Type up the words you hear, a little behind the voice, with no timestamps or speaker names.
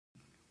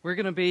We're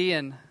going to be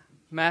in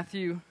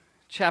Matthew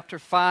chapter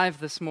 5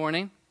 this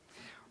morning.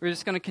 We're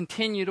just going to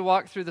continue to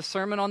walk through the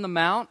Sermon on the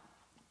Mount.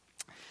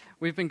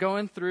 We've been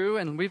going through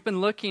and we've been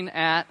looking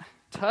at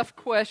tough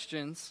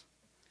questions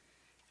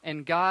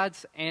and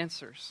God's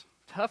answers.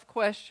 Tough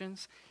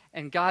questions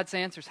and God's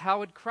answers. How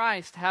would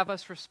Christ have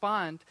us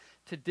respond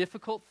to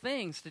difficult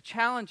things, to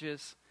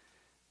challenges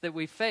that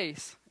we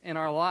face in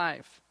our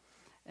life?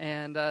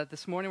 And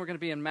this morning we're going to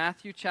be in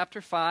Matthew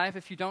chapter 5.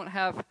 If you don't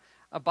have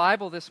a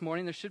Bible this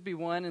morning, there should be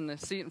one in the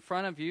seat in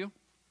front of you.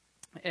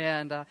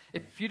 And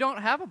if you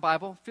don't have a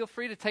Bible, feel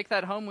free to take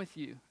that home with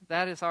you.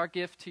 That is our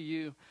gift to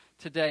you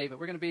today. But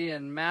we're going to be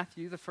in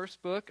Matthew, the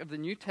first book of the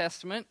New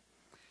Testament,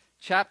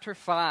 chapter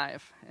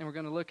 5. And we're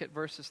going to look at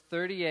verses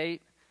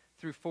 38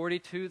 through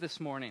 42 this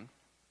morning.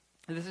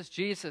 And this is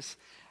Jesus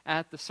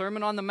at the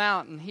Sermon on the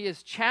Mount, and he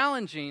is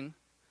challenging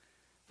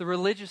the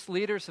religious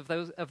leaders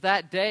of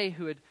that day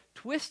who had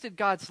twisted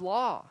God's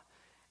law.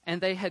 And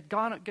they had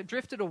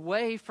drifted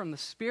away from the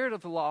spirit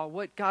of the law,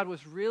 what God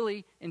was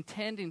really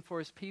intending for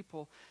his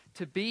people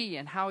to be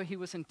and how he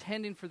was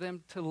intending for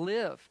them to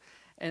live.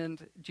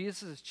 And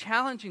Jesus is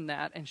challenging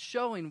that and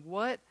showing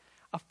what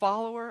a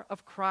follower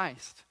of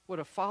Christ, what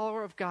a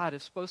follower of God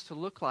is supposed to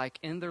look like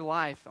in their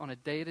life on a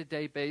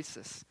day-to-day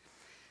basis.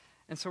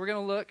 And so we're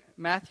going to look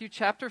Matthew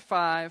chapter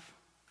 5,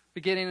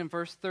 beginning in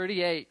verse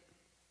 38.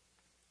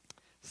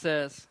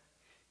 Says,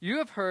 "You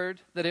have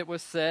heard that it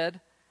was said,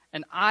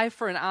 an eye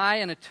for an eye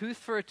and a tooth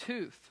for a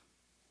tooth.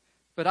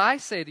 But I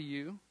say to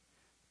you,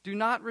 do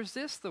not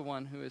resist the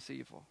one who is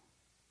evil.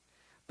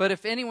 But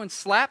if anyone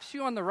slaps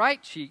you on the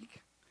right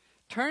cheek,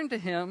 turn to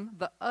him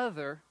the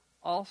other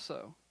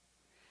also.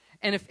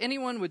 And if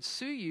anyone would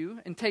sue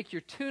you and take your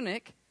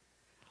tunic,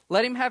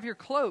 let him have your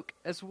cloak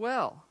as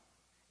well.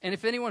 And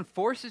if anyone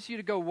forces you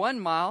to go 1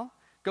 mile,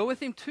 go with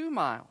him 2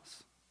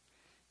 miles.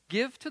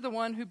 Give to the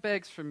one who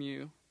begs from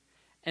you,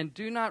 and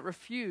do not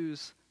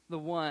refuse the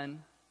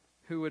one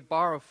who would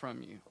borrow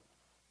from you."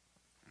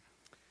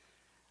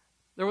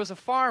 There was a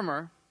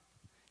farmer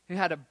who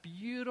had a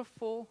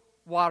beautiful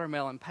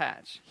watermelon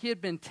patch. He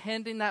had been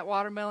tending that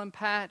watermelon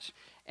patch,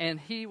 and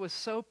he was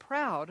so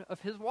proud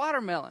of his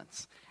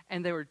watermelons.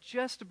 And they were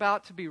just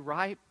about to be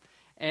ripe,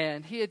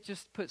 and he had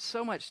just put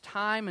so much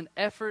time and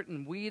effort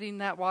in weeding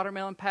that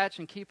watermelon patch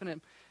and keeping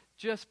it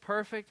just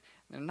perfect.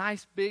 And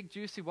nice, big,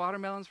 juicy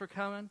watermelons were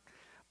coming.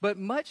 But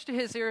much to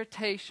his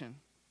irritation,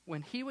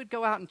 when he would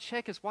go out and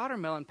check his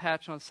watermelon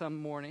patch on some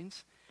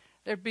mornings,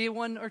 there'd be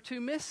 1 or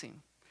 2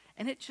 missing.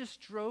 And it just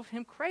drove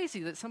him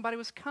crazy that somebody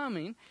was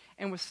coming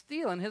and was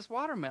stealing his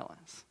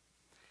watermelons.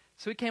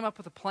 So he came up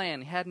with a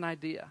plan. He had an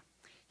idea.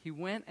 He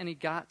went and he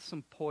got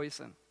some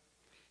poison.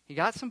 He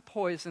got some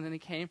poison and he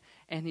came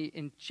and he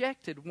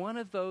injected one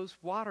of those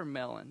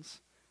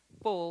watermelons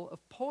full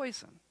of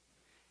poison.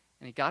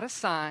 And he got a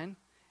sign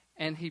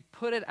and he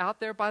put it out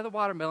there by the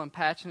watermelon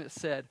patch, and it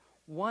said,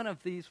 "One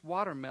of these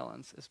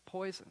watermelons is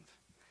poisoned."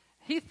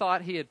 He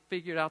thought he had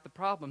figured out the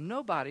problem.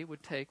 Nobody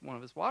would take one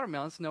of his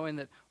watermelons knowing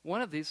that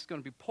one of these is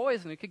going to be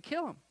poisoned. It could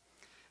kill him.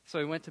 So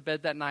he went to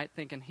bed that night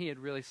thinking he had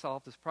really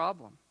solved his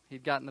problem.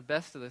 He'd gotten the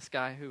best of this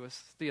guy who was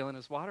stealing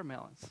his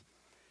watermelons.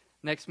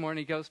 Next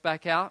morning he goes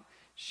back out.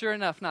 Sure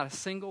enough, not a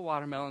single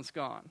watermelon's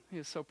gone. He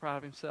was so proud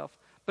of himself.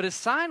 But his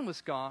sign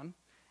was gone,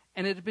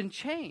 and it had been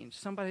changed.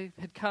 Somebody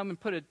had come and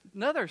put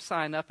another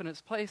sign up in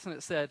its place, and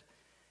it said,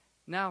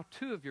 "Now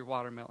 2 of your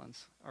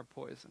watermelons are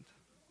poisoned."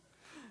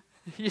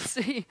 You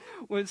see,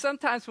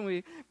 sometimes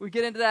when we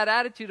get into that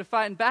attitude of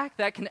fighting back,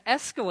 that can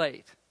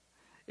escalate.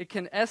 It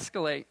can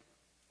escalate.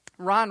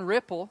 Ron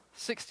Ripple,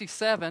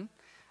 67,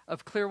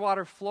 of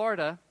Clearwater,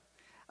 Florida,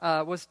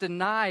 was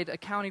denied a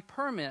county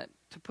permit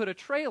to put a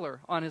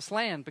trailer on his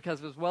land because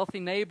of his wealthy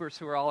neighbors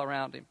who were all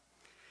around him.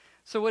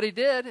 So what he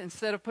did,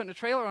 instead of putting a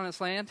trailer on his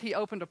land, he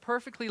opened a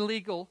perfectly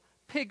legal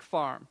pig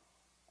farm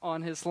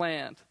on his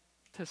land,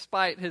 to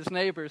spite his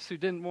neighbors who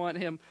didn't want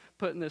him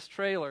putting this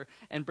trailer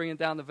and bringing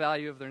down the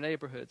value of their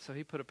neighborhood. So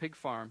he put a pig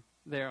farm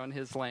there on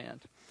his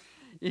land.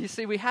 You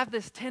see, we have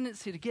this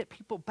tendency to get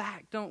people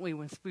back, don't we,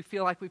 when we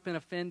feel like we've been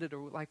offended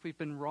or like we've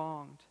been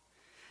wronged.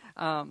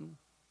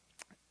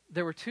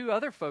 There were 2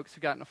 other folks who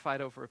got in a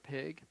fight over a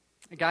pig,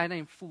 a guy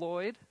named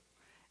Floyd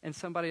and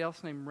somebody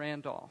else named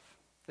Randolph.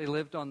 They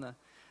lived on the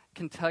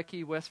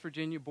Kentucky-West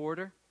Virginia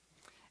border,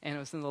 and it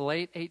was in the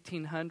late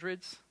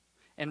 1800s.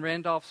 And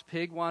Randolph's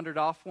pig wandered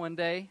off one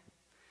day,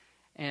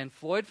 and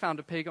Floyd found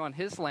a pig on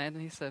his land,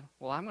 and he said,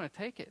 "Well, I'm going to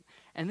take it."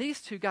 And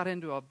these 2 got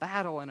into a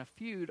battle and a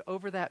feud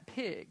over that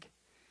pig.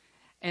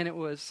 And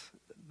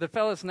the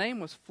fellow's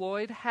name was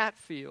Floyd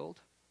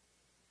Hatfield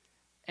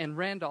and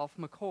Randolph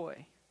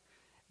McCoy.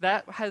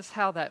 That is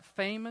how that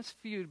famous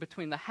feud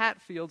between the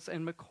Hatfields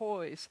and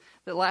McCoys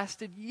that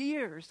lasted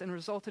years and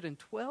resulted in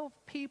 12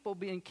 people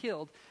being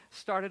killed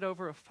started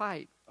over a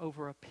fight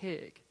over a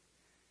pig.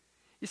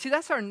 You see,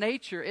 that's our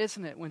nature,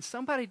 isn't it? When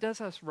somebody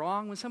does us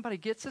wrong, when somebody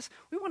gets us,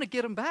 we want to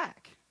get them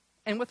back.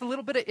 And with a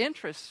little bit of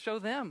interest, show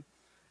them,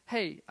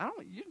 "Hey,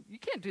 you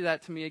can't do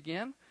that to me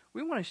again."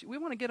 We want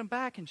to get them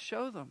back and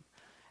show them.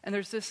 And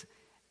there's this,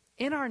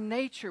 in our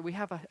nature, we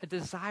have a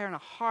desire and a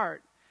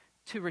heart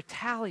to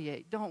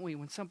retaliate, don't we?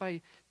 When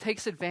somebody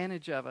takes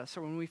advantage of us,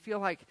 or when we feel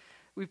like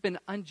we've been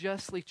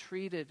unjustly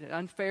treated,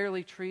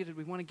 unfairly treated,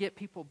 we want to get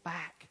people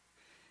back.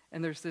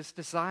 And there's this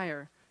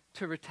desire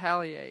to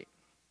retaliate.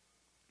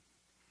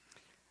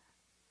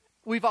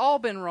 We've all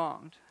been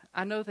wronged.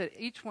 I know that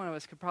each one of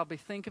us could probably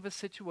think of a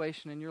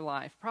situation in your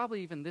life,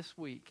 probably even this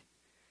week,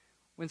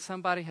 when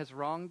somebody has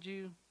wronged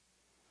you,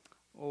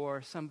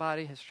 or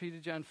somebody has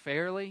treated you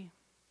unfairly,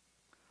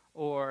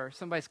 or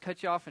somebody's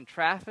cut you off in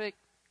traffic.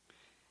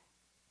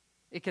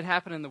 It could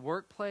happen in the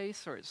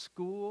workplace or at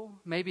school,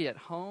 maybe at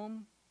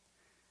home.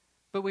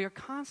 But we are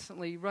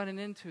constantly running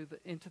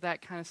into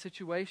that kind of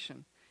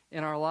situation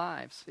in our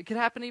lives. It could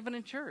happen even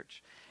in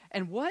church.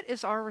 And what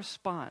is our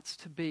response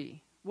to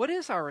be? What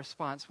is our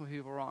response when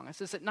people wrong us?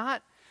 Is it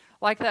not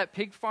like that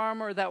pig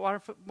farmer or that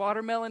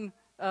watermelon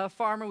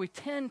farmer? We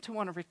tend to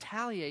want to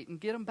retaliate and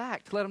get them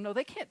back, to let them know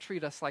they can't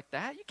treat us like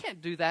that. You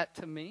can't do that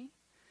to me.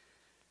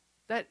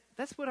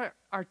 That's what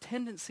our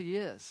tendency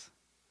is.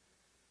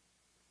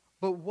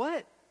 But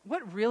what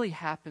really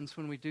happens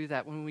when we do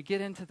that, when we get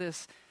into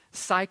this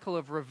cycle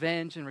of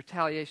revenge and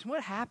retaliation?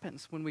 What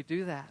happens when we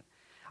do that?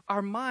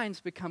 Our minds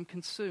become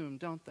consumed,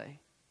 don't they?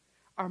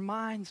 Our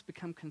minds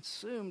become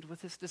consumed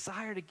with this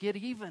desire to get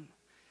even,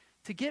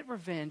 to get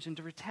revenge and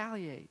to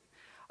retaliate.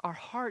 Our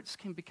hearts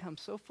can become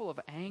so full of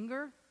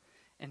anger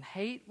and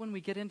hate when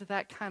we get into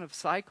that kind of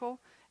cycle.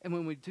 And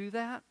when we do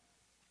that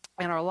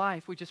in our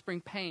life, we just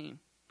bring pain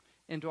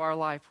into our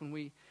life. When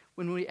we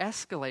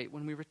escalate,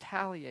 when we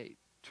retaliate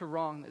to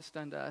wrong that's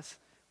done to us,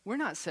 we're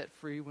not set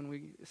free when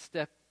we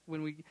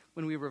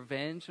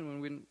revenge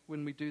and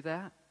when we do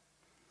that.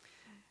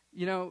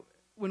 You know,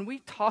 when we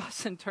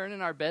toss and turn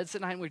in our beds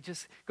at night and we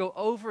just go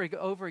over and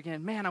over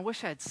again, man, I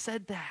wish I had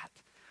said that.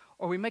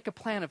 Or we make a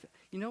plan of,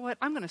 you know what,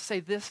 I'm going to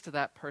say this to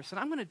that person.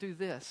 I'm going to do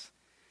this.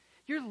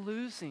 You're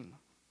losing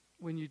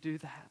when you do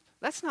that.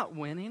 That's not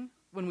winning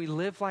when we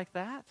live like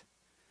that.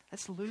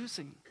 That's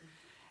losing.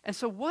 And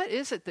so what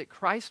is it that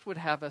Christ would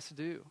have us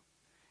do?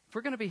 If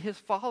we're going to be his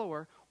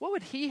follower, what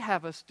would he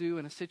have us do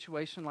in a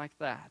situation like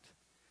that?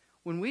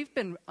 When we've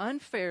been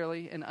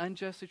unfairly and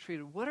unjustly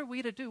treated, what are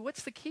we to do?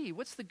 What's the key?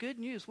 What's the good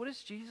news? What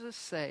does Jesus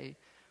say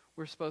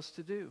we're supposed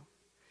to do?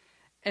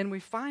 And we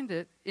find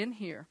it in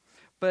here,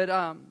 but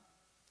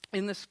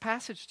in this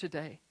passage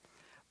today.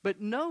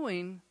 But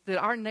knowing that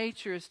our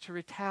nature is to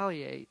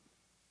retaliate,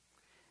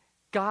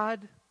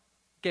 God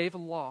gave a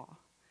law,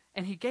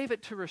 and he gave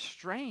it to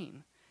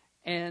restrain.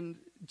 And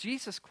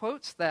Jesus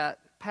quotes that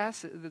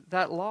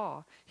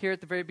law here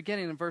at the very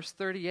beginning in verse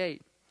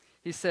 38.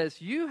 He says,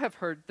 "You have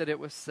heard that it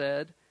was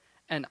said,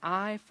 an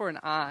eye for an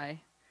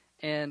eye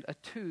and a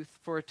tooth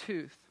for a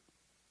tooth."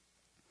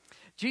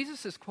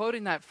 Jesus is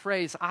quoting that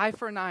phrase, eye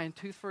for an eye and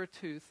tooth for a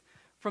tooth,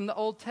 from the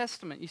Old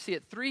Testament. You see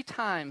it 3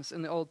 times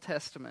in the Old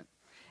Testament.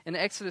 In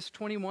Exodus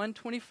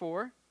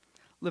 21:24,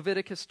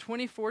 Leviticus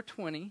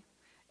 24:20,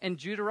 and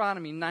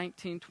Deuteronomy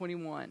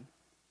 19:21.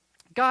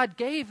 God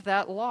gave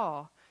that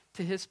law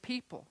to his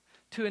people,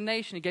 to a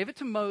nation. He gave it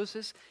to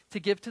Moses to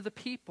give to the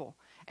people.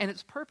 And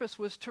its purpose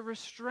was to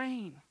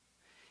restrain.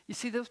 You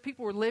see, those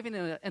people were living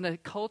in a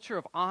culture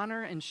of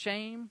honor and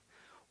shame,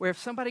 where if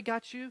somebody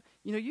got you,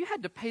 you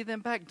had to pay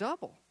them back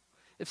double.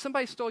 If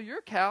somebody stole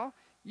your cow,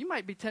 you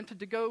might be tempted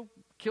to go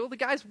kill the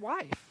guy's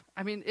wife.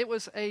 I mean, it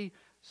was a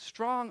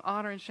strong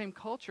honor and shame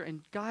culture,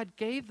 and God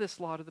gave this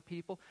law to the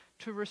people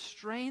to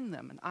restrain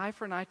them, an eye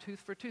for an eye, tooth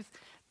for a tooth,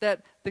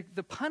 that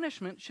the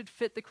punishment should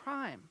fit the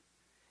crime.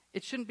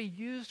 It shouldn't be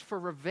used for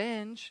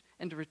revenge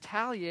and to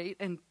retaliate,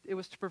 and it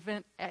was to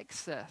prevent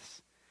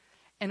excess.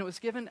 And it was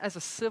given as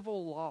a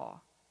civil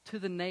law to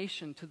the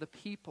nation, to the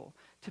people,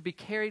 to be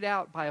carried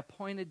out by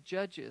appointed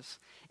judges.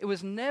 It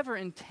was never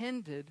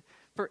intended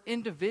for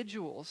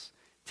individuals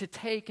to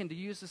take and to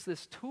use as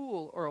this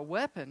tool or a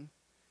weapon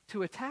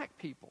to attack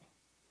people.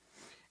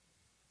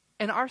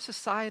 In our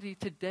society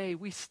today,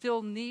 we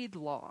still need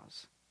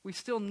laws. We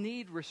still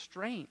need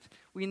restraint.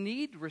 We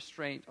need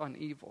restraint on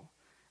evil.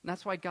 And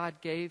that's why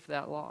God gave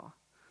that law.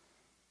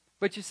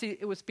 But you see,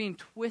 it was being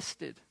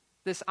twisted.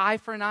 This eye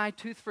for an eye,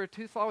 tooth for a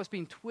tooth law was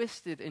being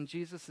twisted in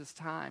Jesus'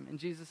 time, in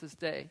Jesus'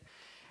 day.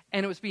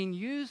 And it was being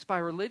used by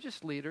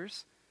religious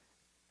leaders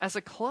as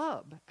a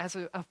club, as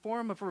a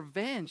form of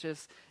revenge.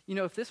 As,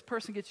 if this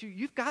person gets you,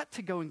 you've got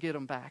to go and get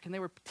them back. And they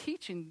were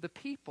teaching the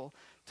people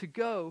to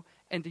go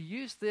and to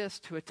use this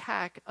to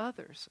attack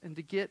others and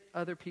to get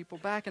other people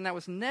back. And that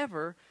was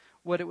never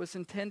what it was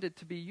intended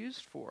to be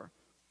used for.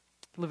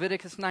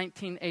 Leviticus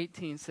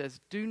 19:18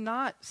 says, "Do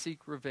not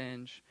seek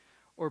revenge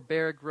or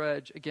bear a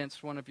grudge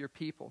against one of your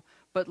people,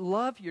 but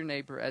love your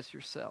neighbor as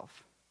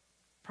yourself."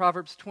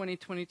 Proverbs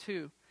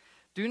 20:22,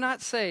 "Do not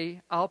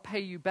say, 'I'll pay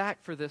you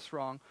back for this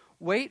wrong.'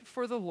 Wait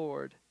for the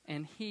Lord,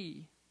 and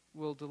he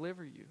will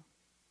deliver you."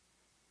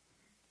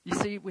 You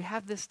see, we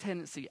have this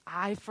tendency,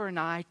 eye for an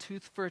eye,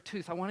 tooth for a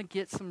tooth. I want to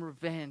get some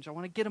revenge. I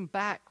want to get them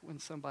back when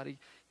somebody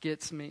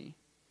gets me.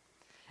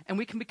 And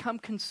we can become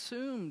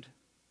consumed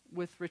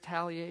with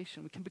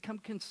retaliation. We can become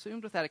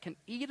consumed with that. It can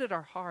eat at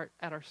our heart,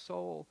 at our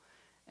soul,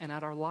 and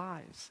at our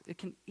lives. It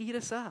can eat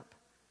us up.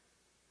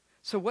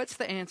 So what's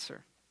the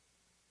answer?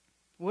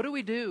 What do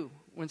we do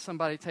when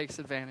somebody takes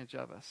advantage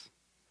of us?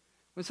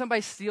 When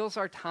somebody steals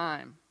our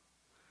time?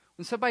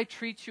 When somebody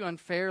treats you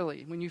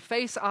unfairly? When you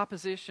face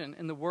opposition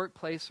in the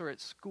workplace or at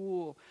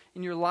school,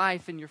 in your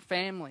life, in your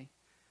family?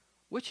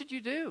 What should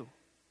you do?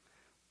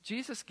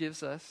 Jesus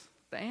gives us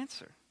the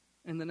answer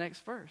in the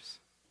next verse.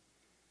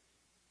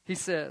 He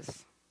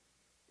says,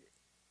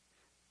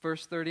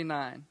 verse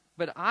 39,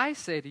 "But I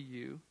say to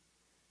you,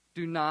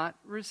 do not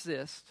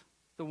resist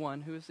the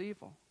one who is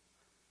evil."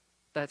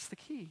 That's the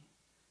key.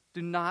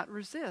 Do not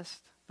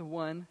resist the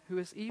one who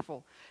is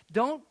evil.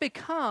 Don't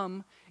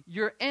become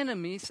your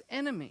enemy's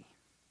enemy.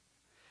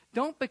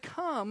 Don't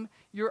become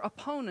your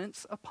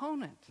opponent's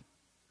opponent.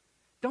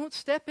 Don't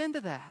step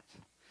into that.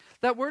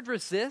 That word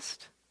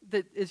resist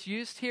that is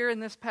used here in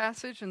this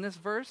passage, in this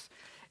verse,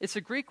 it's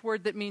a Greek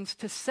word that means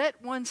to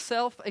set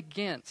oneself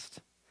against,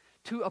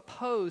 to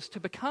oppose, to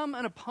become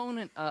an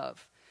opponent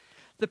of.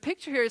 The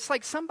picture here, it's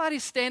like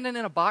somebody's standing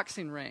in a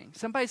boxing ring.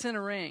 Somebody's in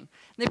a ring.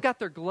 And they've got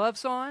their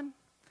gloves on.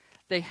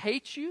 They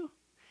hate you.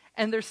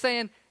 And they're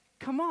saying,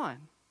 come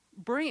on,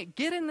 bring it.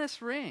 Get in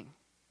this ring.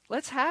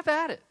 Let's have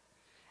at it.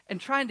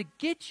 And trying to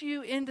get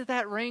you into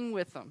that ring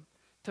with them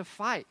to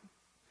fight.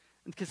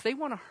 Because they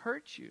want to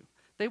hurt you.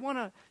 They want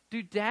to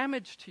do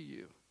damage to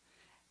you.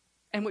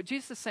 And what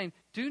Jesus is saying,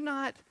 do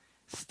not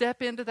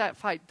step into that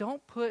fight.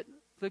 Don't put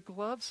the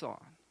gloves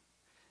on.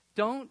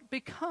 Don't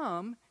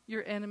become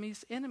your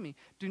enemy's enemy.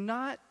 Do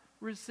not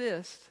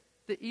resist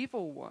the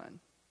evil one.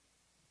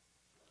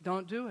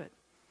 Don't do it.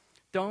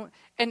 Don't.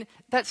 And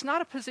that's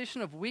not a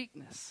position of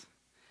weakness.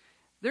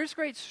 There's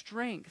great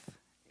strength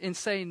in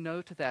saying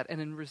no to that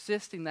and in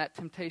resisting that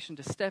temptation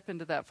to step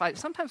into that fight.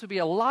 Sometimes it would be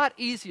a lot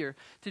easier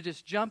to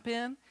just jump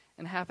in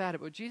and have at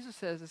it. What Jesus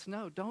says is,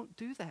 no, don't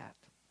do that.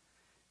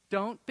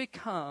 Don't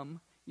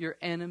become your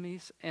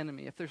enemy's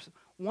enemy. If there's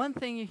one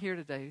thing you hear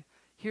today,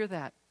 hear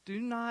that. Do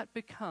not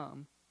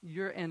become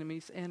your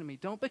enemy's enemy.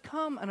 Don't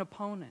become an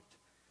opponent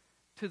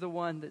to the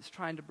one that's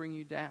trying to bring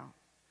you down.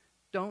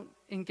 Don't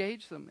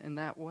engage them in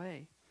that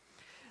way.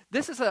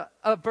 This is a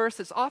verse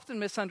that's often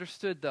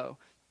misunderstood, though.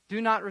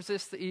 Do not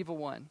resist the evil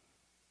one,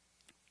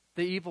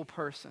 the evil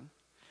person.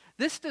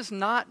 This does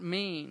not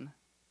mean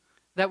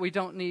that we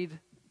don't need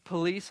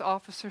police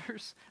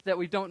officers, that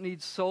we don't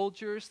need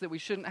soldiers, that we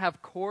shouldn't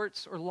have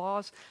courts or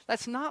laws.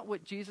 That's not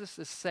what Jesus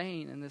is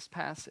saying in this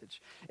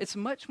passage. It's a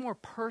much more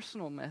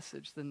personal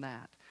message than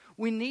that.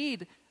 We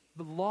need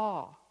the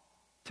law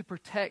to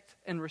protect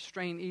and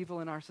restrain evil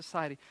in our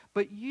society.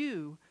 But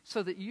you,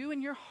 so that you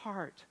in your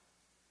heart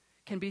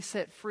can be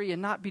set free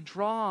and not be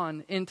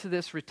drawn into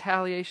this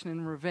retaliation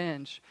and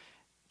revenge,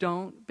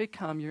 don't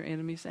become your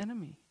enemy's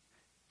enemy.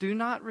 Do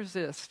not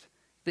resist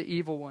the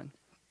evil one.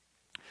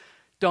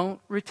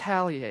 Don't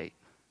retaliate.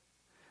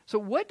 So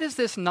what does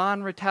this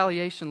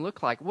non-retaliation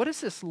look like? What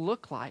does this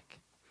look like?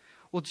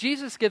 Well,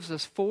 Jesus gives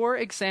us 4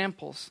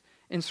 examples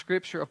in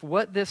Scripture of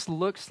what this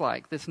looks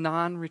like, this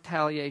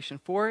non-retaliation.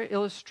 4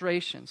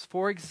 illustrations,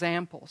 4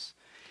 examples.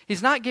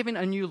 He's not giving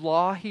a new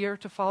law here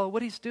to follow.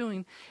 What he's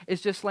doing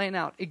is just laying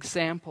out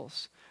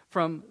examples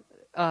from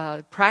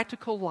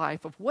practical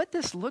life of what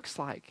this looks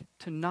like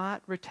to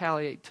not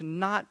retaliate, to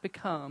not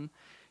become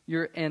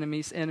your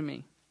enemy's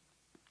enemy.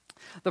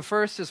 The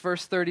first is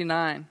verse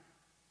 39,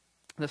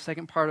 the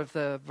second part of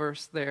the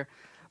verse there.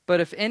 But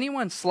if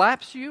anyone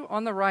slaps you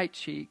on the right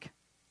cheek,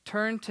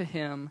 turn to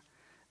him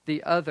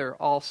the other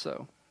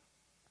also.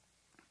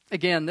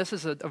 Again, this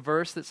is a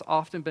verse that's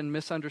often been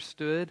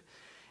misunderstood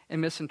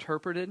and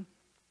misinterpreted.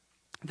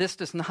 This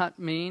does not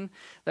mean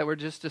that we're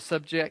just to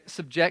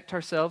subject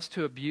ourselves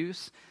to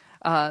abuse.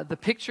 The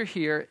picture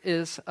here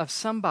is of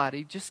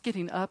somebody just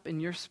getting up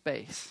in your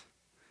space.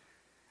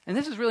 And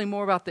this is really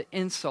more about the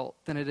insult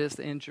than it is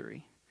the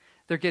injury.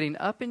 They're getting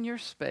up in your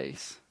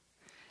space.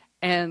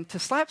 And to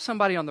slap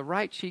somebody on the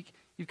right cheek,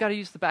 you've got to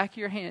use the back of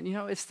your hand. You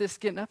know, it's this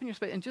getting up in your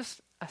space and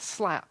just a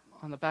slap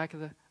on the back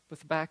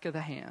of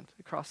the hand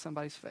across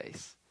somebody's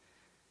face.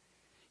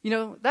 You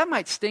know, that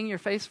might sting your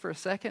face for a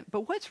second,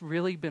 but what's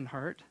really been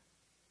hurt?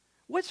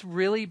 What's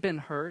really been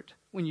hurt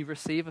when you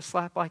receive a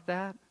slap like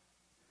that?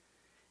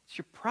 It's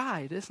your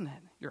pride, isn't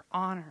it? Your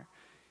honor.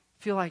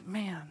 You feel like,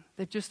 man,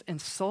 they've just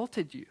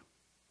insulted you.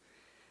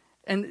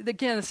 And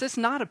again, it's just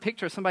not a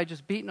picture of somebody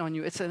just beating on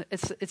you. It's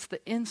the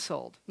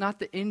insult, not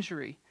the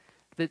injury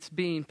that's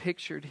being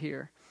pictured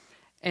here.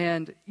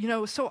 And, you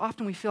know, so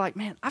often we feel like,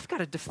 man, I've got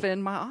to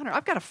defend my honor.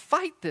 I've got to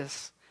fight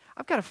this.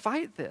 I've got to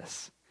fight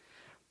this.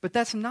 But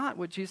that's not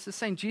what Jesus is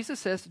saying. Jesus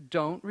says,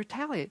 don't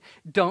retaliate.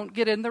 Don't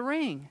get in the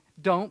ring.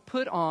 Don't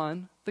put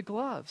on the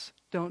gloves.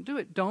 Don't do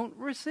it. Don't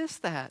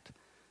resist that.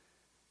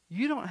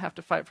 You don't have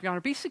to fight for your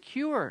honor. Be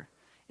secure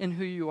in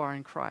who you are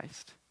in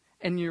Christ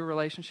and your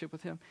relationship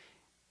with him.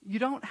 You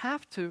don't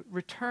have to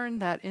return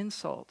that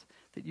insult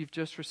that you've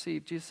just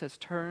received. Jesus says,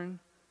 turn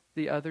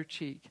the other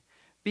cheek.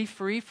 Be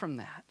free from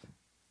that.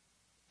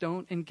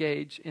 Don't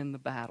engage in the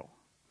battle.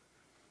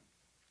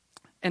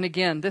 And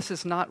again, this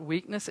is not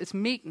weakness, it's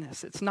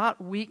meekness. It's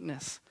not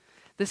weakness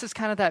This is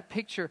kind of that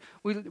picture.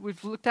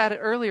 We've looked at it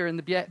earlier in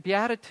the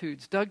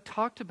Beatitudes. Doug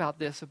talked about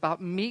this,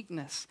 about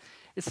meekness.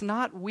 It's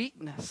not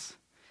weakness.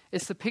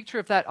 It's the picture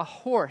of that, a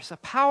horse, a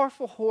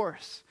powerful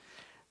horse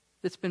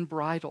that's been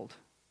bridled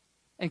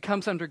and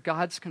comes under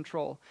God's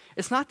control.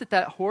 It's not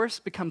that horse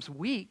becomes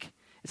weak.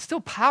 It's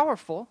still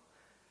powerful,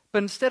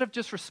 but instead of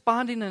just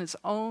responding in its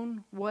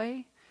own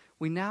way,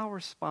 we now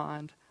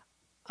respond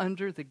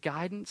under the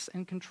guidance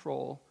and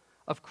control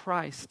of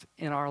Christ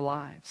in our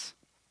lives.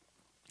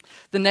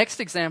 The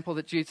next example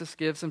that Jesus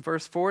gives in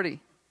verse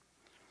 40,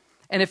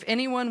 and if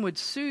anyone would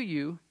sue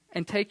you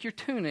and take your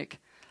tunic,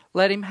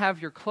 let him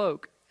have your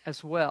cloak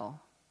as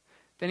well.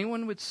 If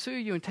anyone would sue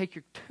you and take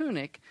your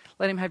tunic,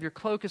 let him have your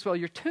cloak as well.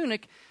 Your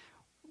tunic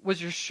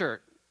was your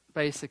shirt,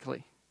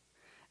 basically.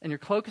 And your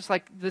cloak is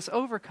like this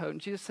overcoat.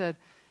 And Jesus said,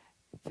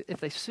 if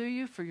they sue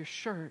you for your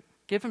shirt,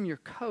 give them your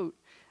coat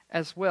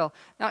as well.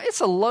 Now, it's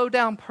a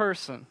low-down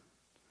person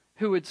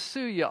who would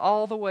sue you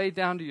all the way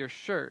down to your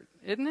shirt,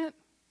 isn't it?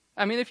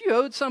 I mean, if you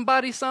owed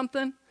somebody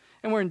something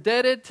and were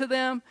indebted to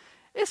them,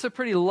 it's a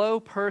pretty low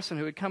person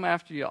who would come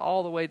after you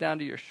all the way down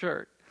to your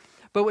shirt.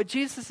 But what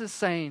Jesus is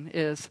saying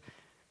is,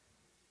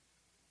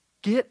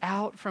 get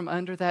out from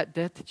under that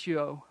debt that you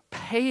owe.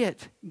 Pay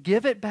it.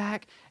 Give it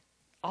back.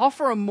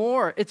 Offer them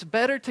more. It's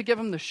better to give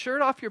them the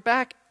shirt off your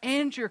back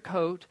and your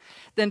coat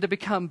than to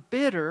become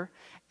bitter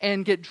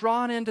and get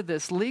drawn into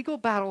this legal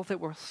battle that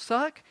will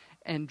suck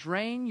and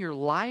drain your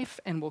life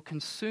and will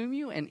consume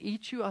you and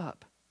eat you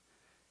up.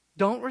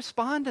 Don't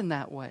respond in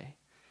that way.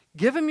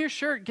 Give them your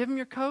shirt. Give them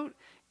your coat.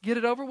 Get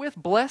it over with.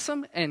 Bless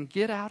them and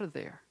get out of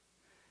there.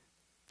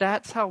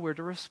 That's how we're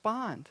to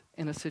respond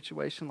in a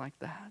situation like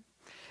that.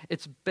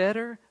 It's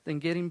better than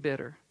getting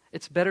bitter.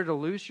 It's better to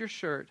lose your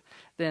shirt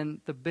than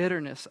the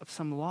bitterness of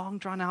some long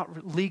drawn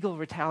out legal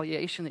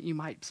retaliation that you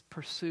might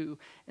pursue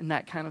in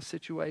that kind of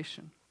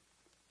situation.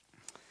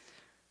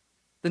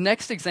 The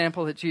next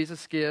example that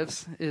Jesus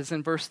gives is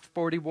in verse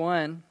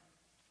 41.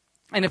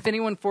 And if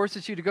anyone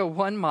forces you to go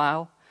 1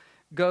 mile,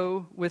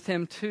 go with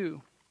him 2.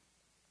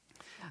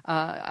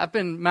 I've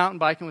been mountain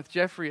biking with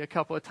Jeffrey a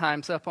couple of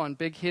times up on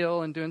Big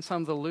Hill and doing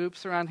some of the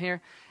loops around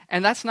here.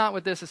 And that's not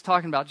what this is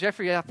talking about.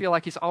 Jeffrey, I feel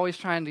like he's always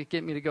trying to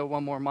get me to go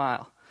 1 more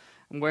mile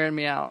and wearing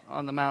me out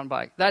on the mountain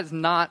bike. That's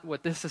not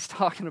what this is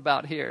talking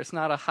about here. It's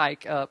not a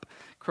hike up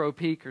Crow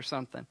Peak or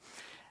something.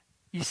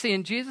 You see,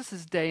 in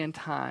Jesus' day and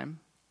time,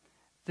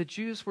 the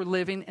Jews were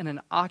living in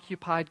an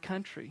occupied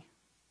country.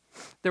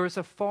 There was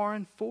a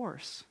foreign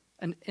force,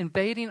 an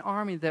invading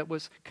army that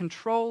was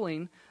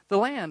controlling the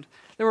land.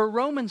 There were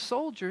Roman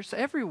soldiers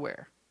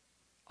everywhere,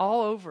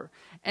 all over.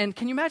 And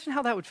can you imagine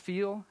how that would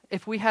feel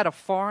if we had a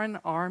foreign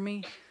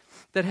army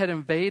that had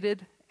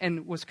invaded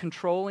and was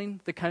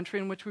controlling the country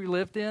in which we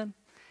lived in?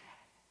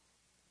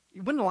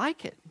 You wouldn't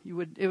like it.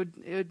 It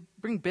would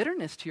bring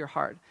bitterness to your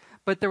heart.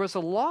 But there was a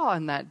law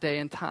in that day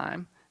and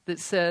time that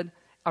said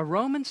a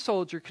Roman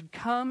soldier could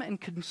come and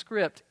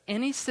conscript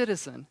any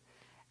citizen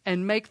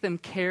and make them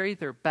carry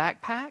their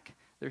backpack,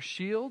 their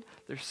shield,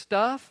 their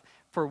stuff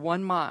for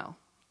 1 mile.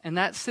 And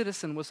that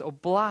citizen was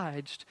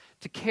obliged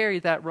to carry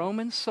that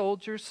Roman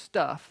soldier's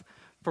stuff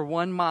for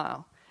 1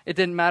 mile. It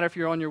didn't matter if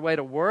you're on your way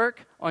to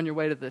work, on your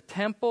way to the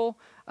temple,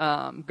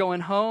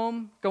 going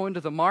home, going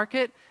to the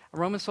market. A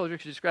Roman soldier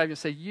could just grab you and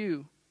say,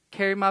 you,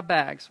 carry my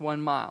bags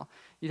 1 mile.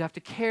 You'd have to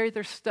carry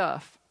their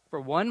stuff for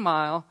 1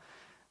 mile,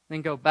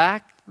 then go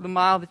back the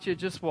mile that you had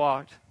just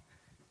walked.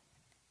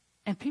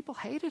 And people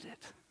hated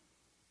it.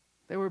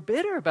 They were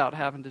bitter about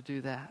having to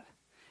do that.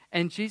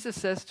 And Jesus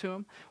says to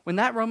him, when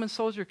that Roman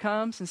soldier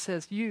comes and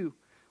says, you,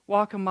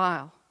 walk 1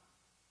 mile,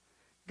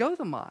 go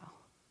the mile.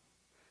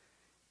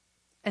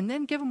 And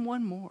then give them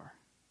 1 more.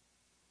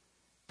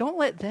 Don't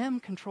let them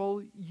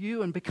control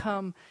you and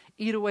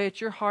eat away at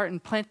your heart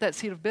and plant that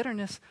seed of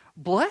bitterness.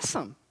 Bless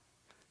them.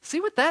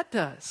 See what that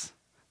does.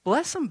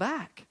 Bless them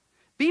back.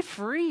 Be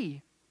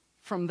free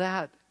from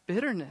that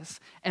bitterness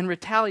and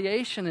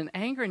retaliation and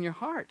anger in your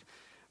heart.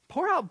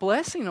 Pour out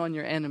blessing on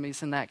your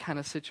enemies in that kind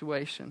of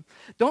situation.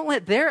 Don't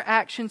let their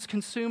actions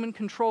consume and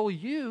control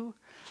you.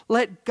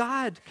 Let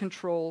God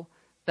control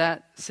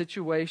that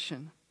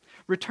situation.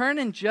 Return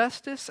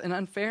injustice and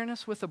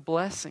unfairness with a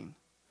blessing.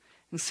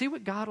 And see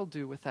what God will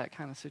do with that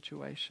kind of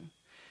situation.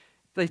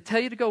 If they tell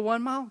you to go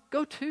 1 mile,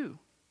 go 2.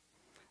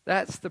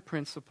 That's the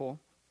principle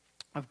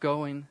of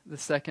going the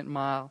 2nd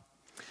mile.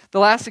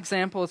 The last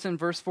example is in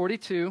verse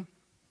 42.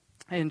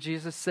 And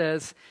Jesus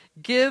says,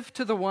 give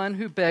to the one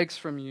who begs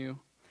from you,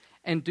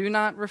 and do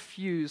not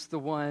refuse the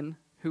one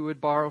who would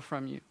borrow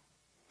from you.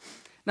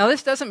 Now,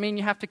 this doesn't mean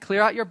you have to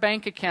clear out your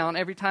bank account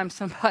every time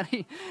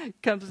somebody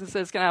comes and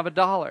says, can I have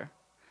 $1?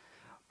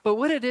 But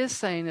what it is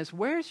saying is,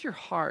 where's your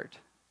heart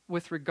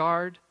with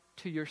regard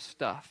to your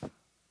stuff?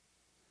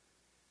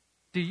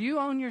 Do you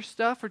own your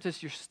stuff, or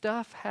does your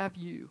stuff have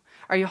you?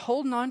 Are you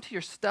holding on to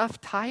your stuff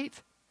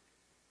tight?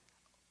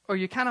 Or are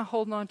you kind of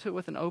holding on to it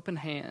with an open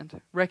hand,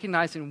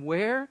 recognizing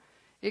where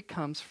it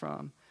comes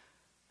from?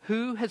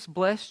 Who has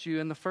blessed you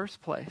in the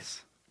first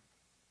place?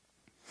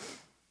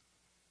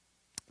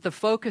 The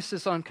focus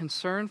is on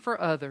concern for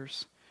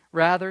others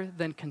rather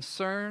than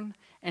concern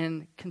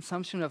and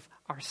consumption of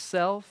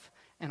ourself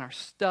and our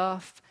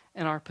stuff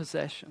and our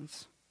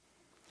possessions.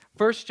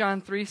 1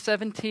 John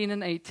 3:17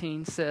 and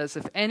 18 says,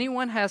 "If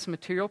anyone has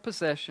material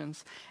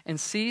possessions and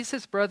sees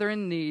his brother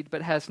in need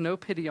but has no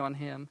pity on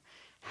him,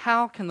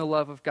 how can the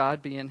love of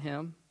God be in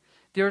him?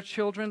 Dear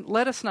children,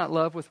 let us not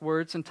love with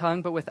words and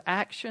tongue, but with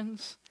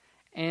actions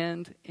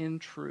and in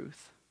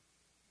truth."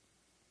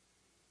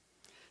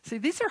 See,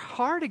 these are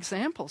hard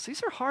examples.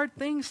 These are hard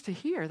things to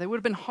hear. They would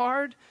have been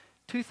hard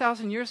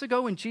 2,000 years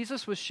ago when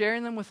Jesus was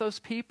sharing them with those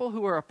people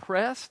who were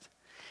oppressed.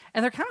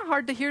 And they're kind of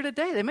hard to hear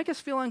today. They make us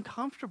feel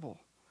uncomfortable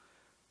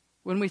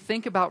when we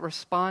think about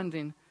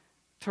responding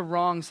to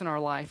wrongs in our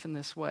life in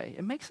this way.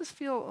 It makes us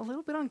feel a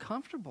little bit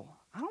uncomfortable.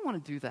 I don't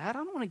want to do that. I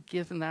don't want to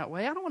give in that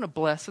way. I don't want to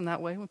bless in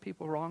that way when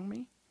people wrong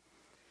me.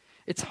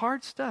 It's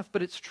hard stuff,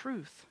 but it's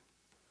truth.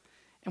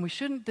 And we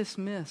shouldn't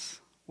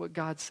dismiss what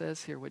God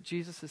says here, what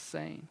Jesus is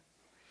saying.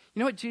 You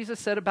know what Jesus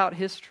said about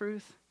his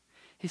truth?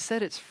 He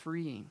said it's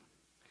freeing.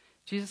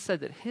 Jesus said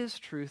that his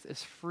truth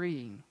is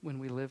freeing when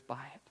we live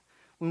by it.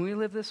 When we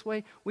live this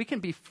way, we can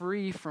be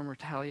free from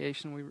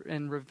retaliation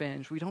and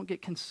revenge. We don't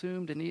get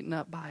consumed and eaten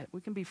up by it.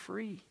 We can be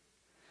free.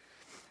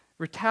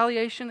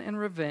 Retaliation and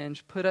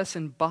revenge put us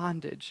in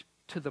bondage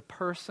to the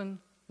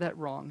person that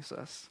wrongs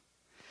us.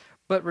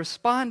 But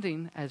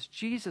responding as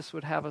Jesus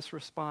would have us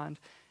respond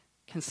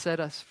can set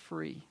us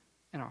free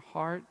in our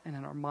heart and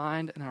in our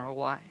mind and in our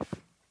life.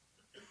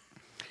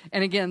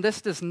 And again,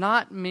 this does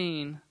not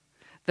mean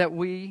that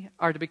we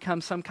are to become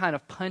some kind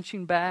of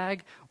punching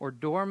bag or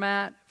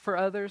doormat for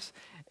others.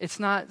 It's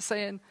not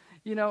saying,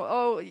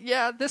 oh,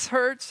 yeah, this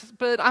hurts,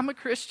 but I'm a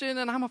Christian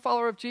and I'm a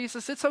follower of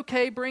Jesus. It's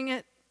okay, bring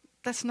it.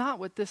 That's not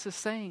what this is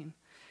saying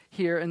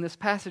here in this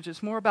passage.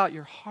 It's more about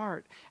your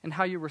heart and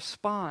how you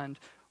respond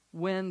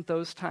when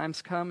those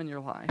times come in your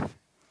life.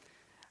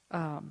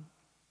 And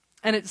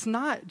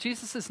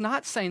Jesus is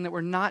not saying that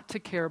we're not to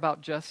care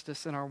about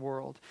justice in our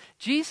world.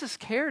 Jesus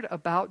cared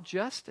about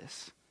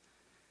justice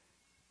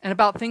and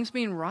about things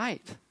being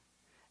right.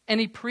 And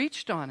he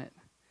preached on it.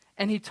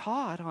 And he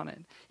taught on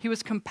it. He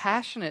was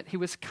compassionate. He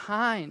was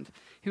kind.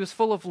 He was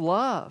full of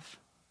love.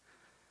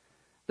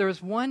 There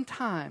was one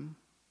time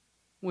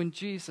when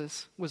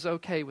Jesus was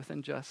okay with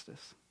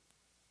injustice.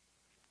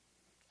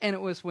 And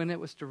it was when it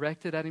was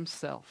directed at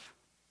himself.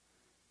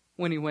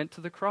 When he went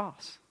to the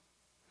cross.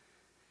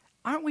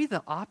 Aren't we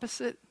the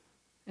opposite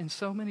in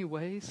so many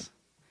ways?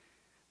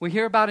 We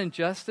hear about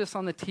injustice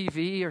on the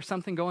TV or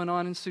something going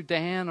on in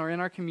Sudan or in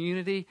our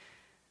community,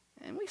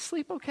 and we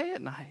sleep okay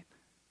at night.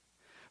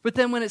 But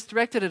then when it's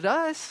directed at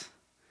us,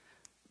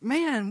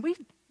 man, we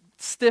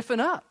stiffen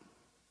up.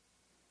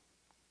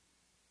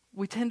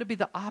 We tend to be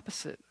the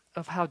opposite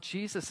of how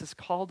Jesus has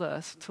called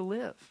us to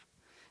live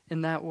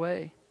in that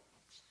way.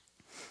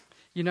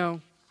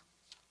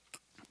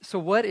 So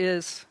what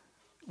is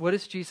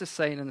Jesus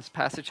saying in this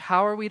passage?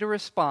 How are we to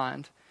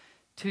respond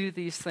to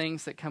these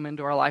things that come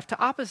into our life?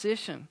 To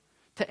opposition,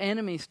 to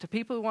enemies, to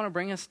people who want to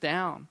bring us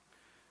down,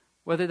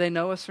 whether they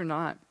know us or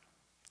not.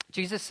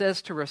 Jesus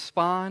says to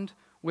respond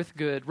with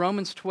good. In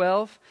Romans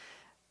 12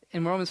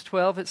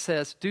 it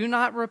says, "Do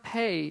not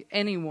repay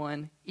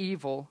anyone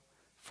evil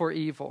for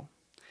evil.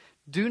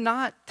 Do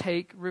not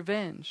take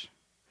revenge.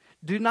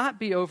 Do not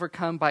be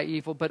overcome by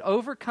evil, but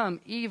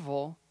overcome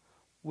evil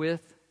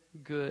with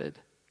good."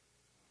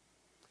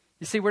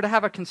 You see, we're to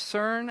have a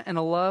concern and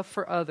a love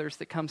for others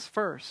that comes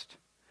first,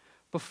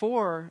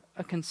 before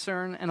a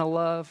concern and a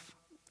love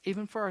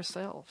even for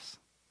ourselves.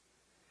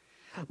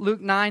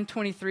 Luke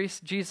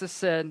 9:23, Jesus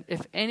said,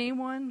 "If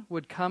anyone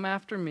would come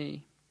after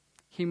me,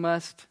 he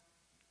must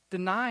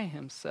deny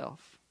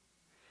himself,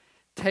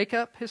 take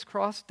up his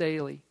cross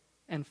daily,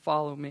 and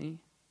follow me."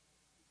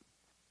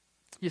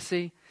 You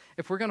see,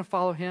 if we're going to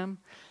follow him,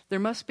 there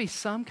must be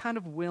some kind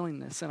of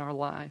willingness in our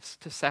lives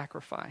to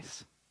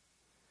sacrifice,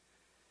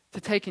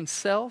 to taking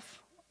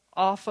self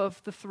off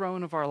of the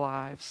throne of our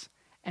lives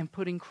and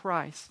putting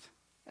Christ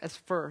as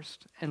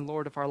first and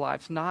Lord of our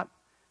lives, not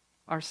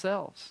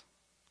ourselves.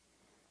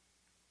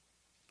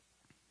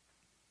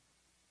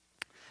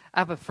 I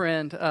have a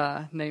friend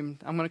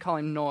named, I'm going to call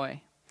him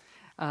Noy.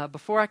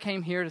 Before I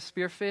came here to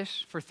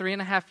Spearfish, for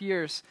 3.5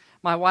 years,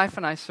 my wife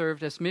and I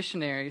served as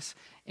missionaries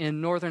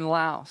in northern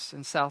Laos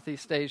in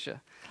Southeast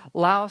Asia.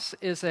 Laos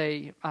is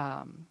a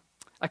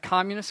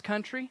communist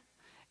country.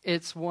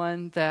 It's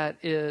one that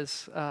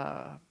is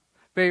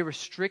very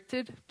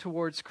restricted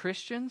towards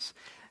Christians.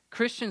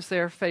 Christians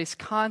there face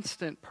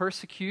constant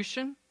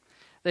persecution.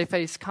 They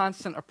face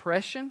constant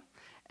oppression.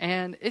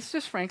 And it's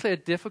just frankly a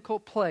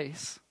difficult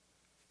place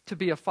to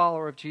be a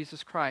follower of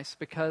Jesus Christ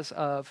because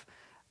of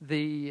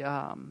the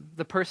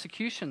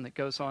persecution that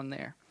goes on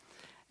there.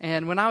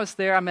 And when I was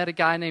there, I met a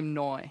guy named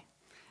Noy.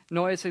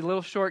 Noy is a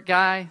little short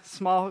guy,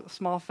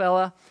 small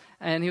fella,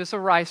 and he was a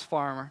rice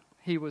farmer.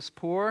 He was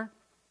poor,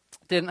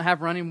 didn't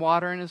have running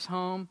water in his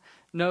home,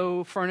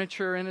 no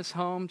furniture in his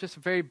home, just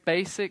a very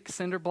basic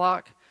cinder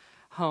block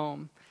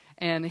home.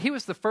 And he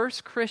was the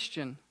first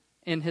Christian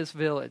in his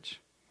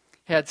village.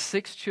 He had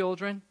 6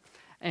 children,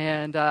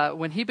 and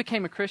when he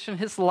became a Christian,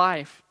 his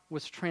life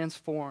was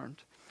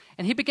transformed.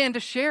 And he began to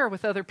share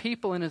with other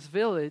people in his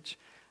village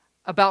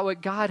about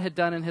what God had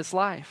done in his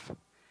life.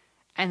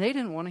 And they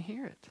didn't want to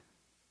hear it.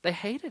 They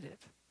hated it.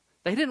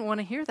 They didn't want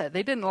to hear that.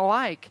 They didn't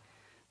like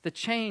the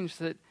change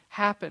that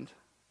happened.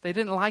 They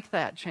didn't like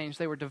that change.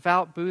 They were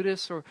devout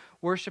Buddhists or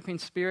worshiping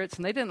spirits,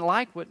 and they didn't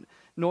like what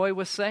Noi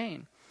was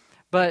saying.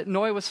 But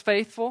Noi was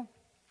faithful,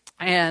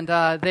 and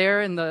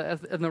there in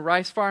the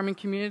rice farming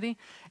community,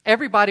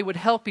 everybody would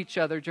help each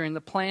other during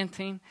the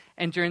planting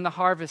and during the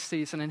harvest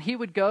season. And he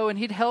would go and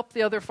he'd help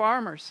the other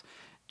farmers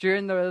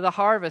during the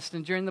harvest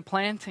and during the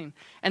planting.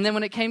 And then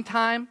when it came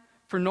time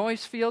for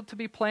Noi's field to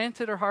be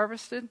planted or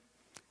harvested,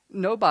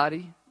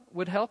 nobody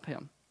would help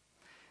him.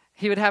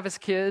 He would have his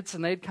kids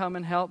and they'd come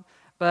and help,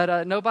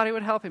 but nobody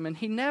would help him. And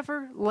he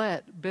never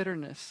let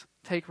bitterness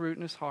take root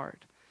in his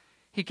heart.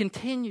 He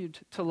continued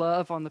to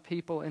love on the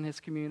people in his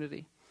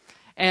community.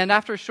 And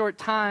after a short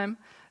time,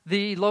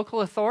 the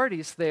local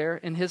authorities there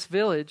in his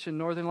village in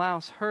northern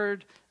Laos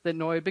heard that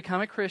Noi had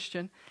become a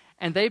Christian,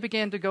 and they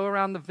began to go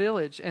around the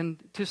village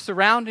and to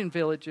surrounding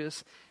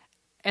villages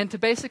and to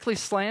basically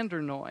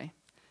slander Noi,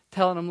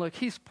 telling him, look,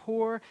 he's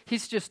poor,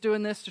 he's just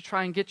doing this to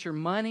try and get your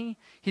money,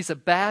 he's a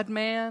bad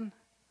man.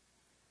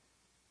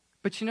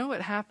 But you know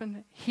what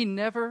happened? He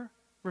never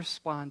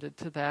responded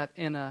to that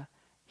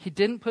he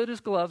didn't put his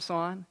gloves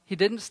on, he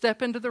didn't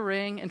step into the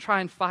ring and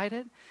try and fight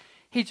it.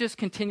 He just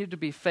continued to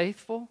be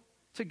faithful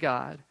to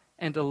God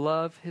and to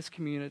love his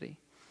community.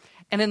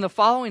 And in the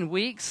following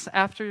weeks,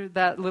 after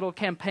that little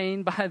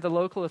campaign by the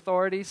local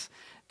authorities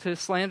to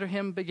slander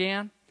him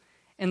began,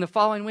 in the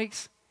following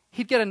weeks,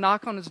 he'd get a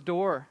knock on his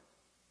door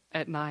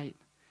at night.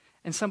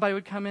 And somebody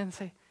would come in and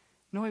say,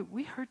 Noi,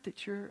 we heard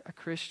that you're a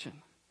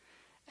Christian.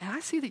 And I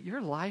see that your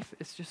life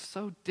is just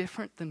so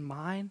different than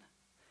mine.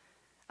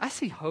 I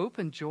see hope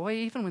and joy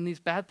even when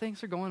these bad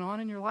things are going on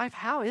in your life.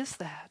 How is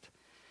that?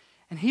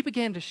 And he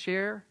began to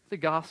share the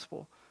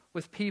gospel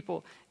with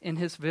people in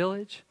his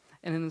village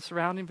and in the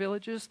surrounding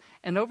villages.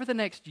 And over the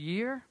next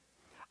year,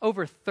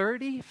 over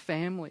 30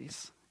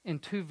 families in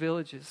 2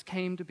 villages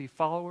came to be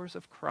followers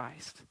of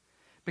Christ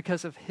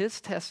because of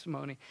his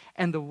testimony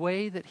and the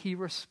way that he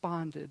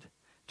responded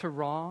to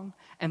wrong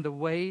and the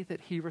way that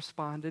he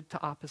responded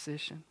to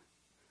opposition.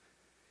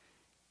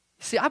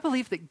 See, I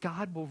believe that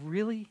God will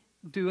really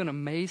do an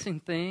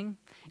amazing thing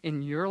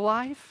in your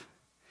life,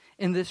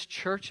 in this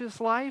church's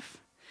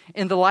life,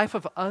 in the life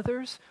of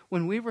others,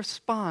 when we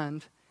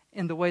respond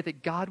in the way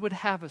that God would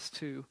have us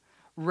to,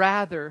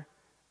 rather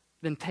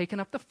than taking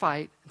up the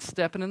fight and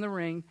stepping in the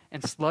ring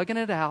and slugging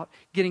it out,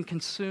 getting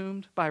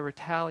consumed by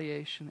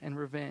retaliation and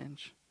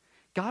revenge.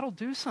 God will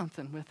do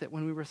something with it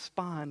when we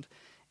respond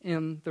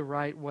in the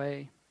right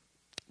way.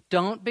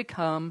 Don't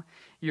become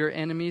your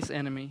enemy's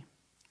enemy.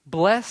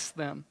 Bless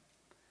them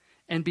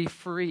and be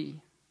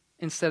free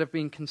instead of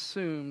being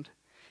consumed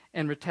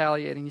and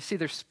retaliating. You see,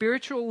 there's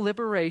spiritual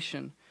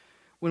liberation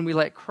when we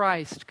let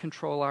Christ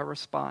control our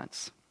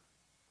response.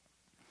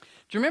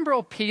 Do you remember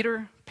old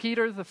Peter,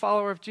 the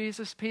follower of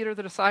Jesus, Peter,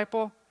 the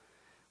disciple?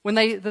 When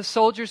the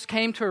soldiers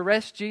came to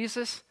arrest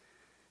Jesus,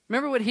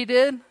 remember what he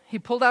did? He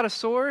pulled out a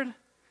sword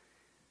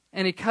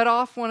and he cut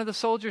off one of the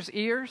soldiers'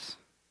 ears.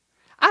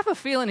 I have a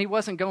feeling he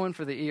wasn't going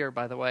for the ear,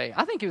 by the way.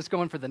 I think he was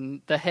going for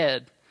the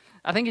head.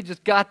 I think he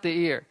just got the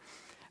ear.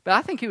 But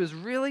I think he was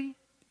really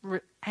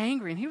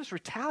angry and he was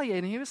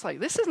retaliating. He was like,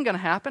 this isn't going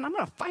to happen. I'm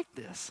going to fight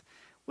this.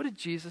 What did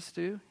Jesus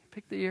do? He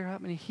picked the ear up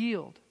and he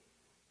healed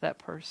that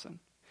person.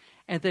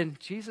 And then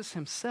Jesus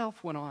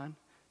himself went on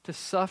to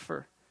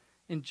suffer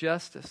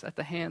injustice at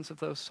the hands of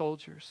those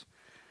soldiers.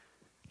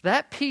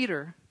 That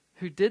Peter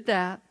who did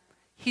that,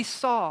 he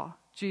saw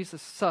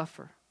Jesus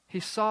suffer. He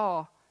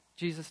saw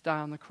Jesus die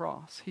on the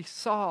cross. He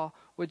saw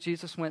what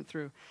Jesus went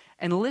through.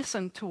 And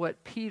listen to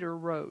what Peter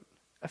wrote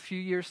a few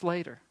years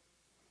later.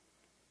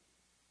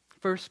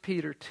 1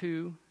 Peter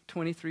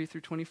 2:23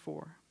 through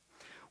 24.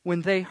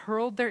 When they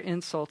hurled their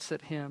insults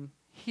at him,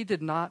 he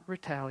did not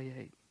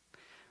retaliate.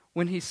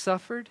 When he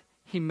suffered,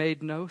 he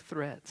made no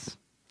threats.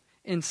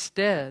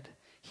 Instead,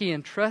 he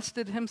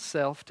entrusted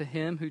himself to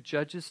him who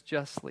judges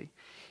justly.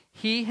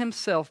 He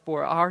himself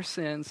bore our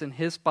sins in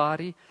his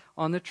body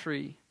on the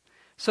tree,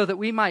 so that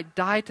we might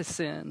die to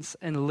sins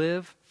and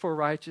live for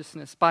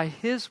righteousness. By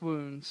his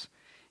wounds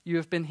you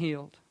have been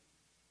healed.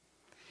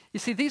 You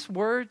see, these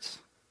words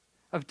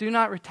of do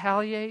not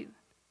retaliate,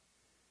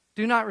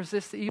 do not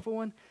resist the evil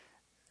one,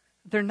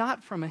 they're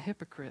not from a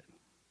hypocrite.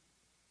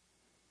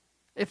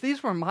 If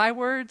these were my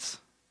words,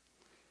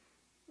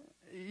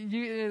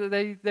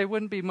 they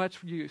wouldn't be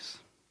much use.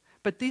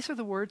 But these are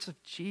the words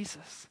of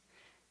Jesus.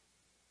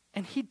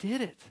 And he did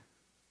it.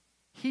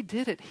 He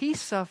did it. He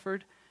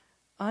suffered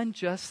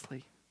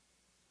unjustly.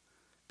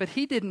 But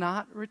he did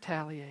not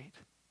retaliate.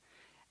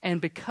 And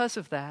because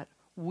of that,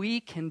 we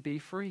can be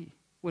free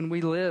when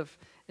we live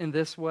in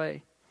this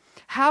way.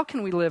 How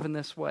can we live in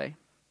this way?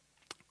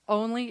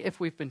 Only if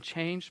we've been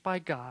changed by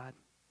God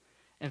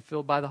and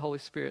filled by the Holy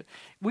Spirit.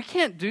 We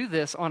can't do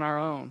this on our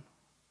own.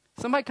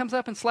 Somebody comes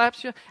up and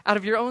slaps you out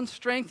of your own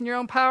strength and your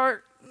own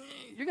power,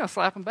 you're going to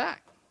slap them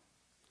back.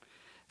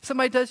 If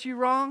somebody does you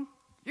wrong,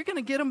 You're going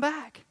to get them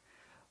back.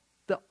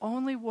 The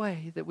only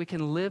way that we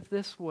can live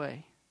this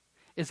way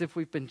is if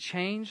we've been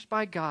changed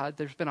by God,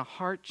 there's been a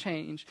heart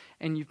change,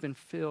 and you've been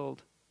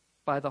filled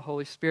by the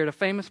Holy Spirit. A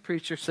famous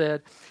preacher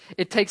said,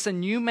 "It takes a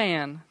new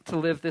man to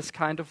live this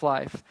kind of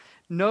life.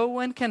 No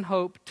one can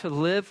hope to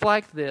live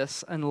like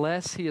this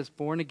unless he is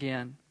born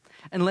again,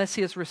 unless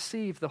he has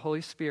received the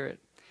Holy Spirit.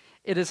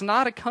 It is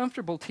not a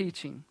comfortable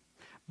teaching,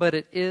 but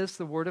it is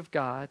the Word of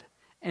God,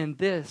 and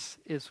this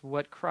is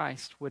what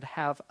Christ would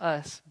have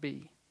us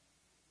be."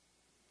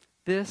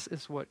 This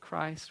is what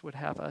Christ would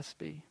have us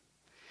be.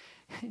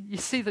 You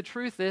see, the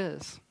truth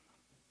is,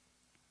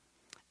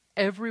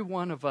 every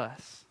one of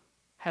us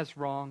has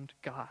wronged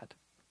God.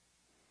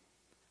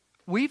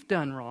 We've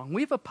done wrong.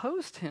 We've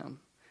opposed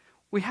Him.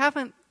 We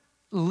haven't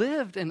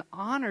lived and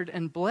honored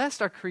and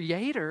blessed our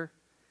Creator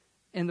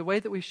in the way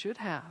that we should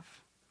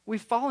have.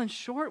 We've fallen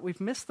short.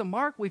 We've missed the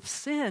mark. We've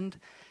sinned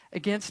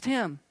against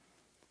Him.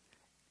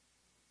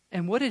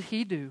 And what did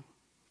He do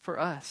for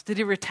us? Did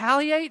He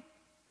retaliate?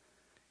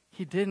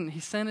 He didn't. He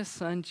sent His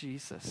Son,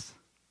 Jesus.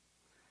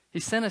 He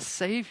sent a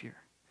Savior.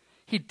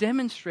 He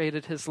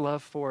demonstrated His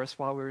love for us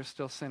while we were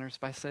still sinners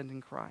by sending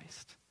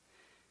Christ.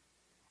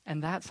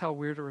 And that's how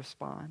we're to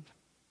respond.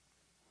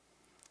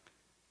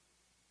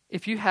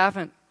 If you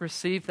haven't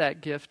received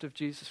that gift of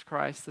Jesus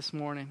Christ this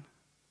morning,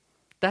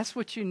 that's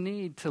what you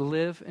need to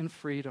live in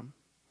freedom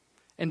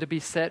and to be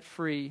set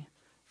free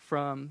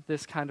from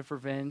this kind of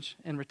revenge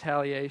and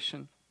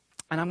retaliation.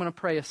 And I'm going to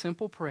pray a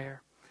simple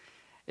prayer.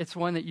 It's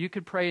one that you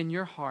could pray in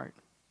your heart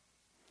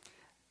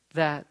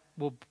that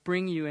will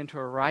bring you into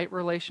a right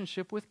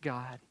relationship with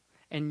God,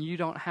 and you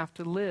don't have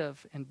to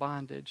live in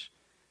bondage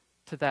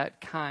to that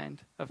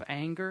kind of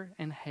anger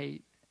and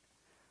hate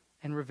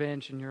and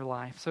revenge in your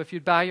life. So if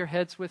you'd bow your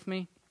heads with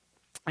me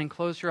and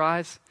close your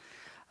eyes,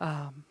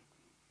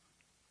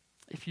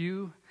 if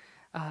you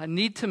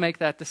need to make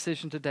that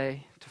decision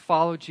today to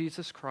follow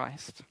Jesus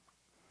Christ,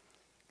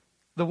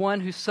 the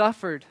one who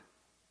suffered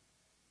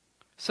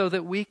so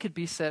that we could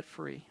be set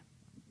free,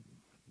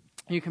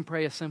 you can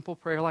pray a simple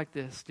prayer like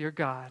this. Dear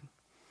God,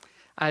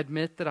 I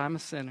admit that I'm a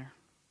sinner,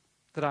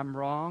 that I'm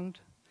wronged,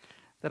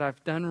 that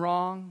I've done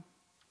wrong,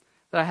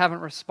 that I haven't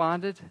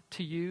responded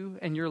to you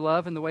and your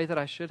love in the way that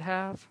I should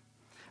have.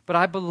 But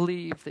I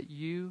believe that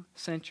you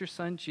sent your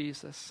Son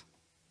Jesus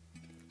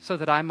so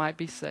that I might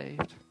be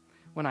saved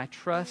when I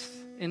trust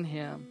in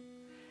Him.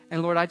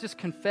 And Lord, I just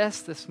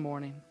confess this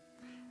morning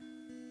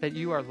that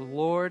you are the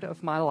Lord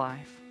of my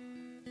life.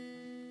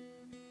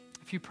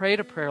 If you prayed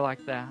a prayer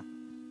like that,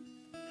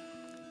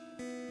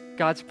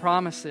 God's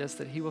promise is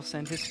that He will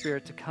send His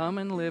Spirit to come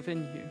and live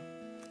in you,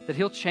 that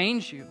He'll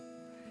change you,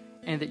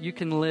 and that you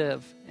can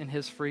live in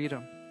His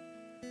freedom.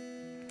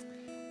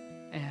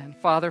 And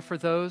Father, for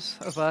those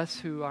of us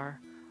who are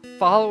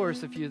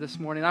followers of you this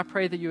morning, I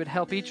pray that you would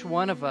help each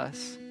one of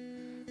us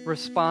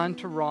respond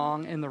to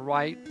wrong in the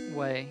right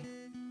way,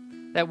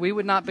 that we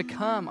would not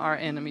become our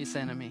enemy's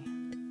enemy,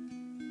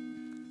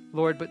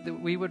 Lord, but that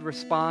we would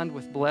respond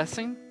with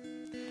blessing,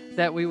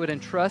 that we would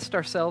entrust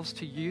ourselves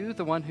to you,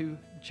 the one who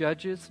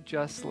judges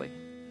justly,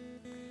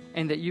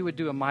 and that you would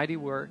do a mighty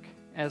work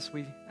as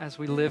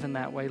we live in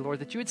that way, Lord,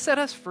 that you would set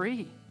us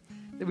free,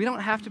 that we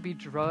don't have to be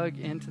dragged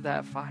into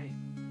that fight,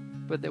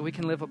 but that we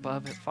can live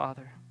above it,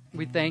 Father.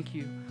 We thank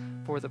you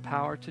for the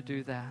power to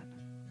do that.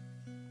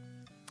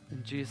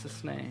 In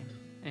Jesus' name,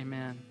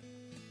 amen.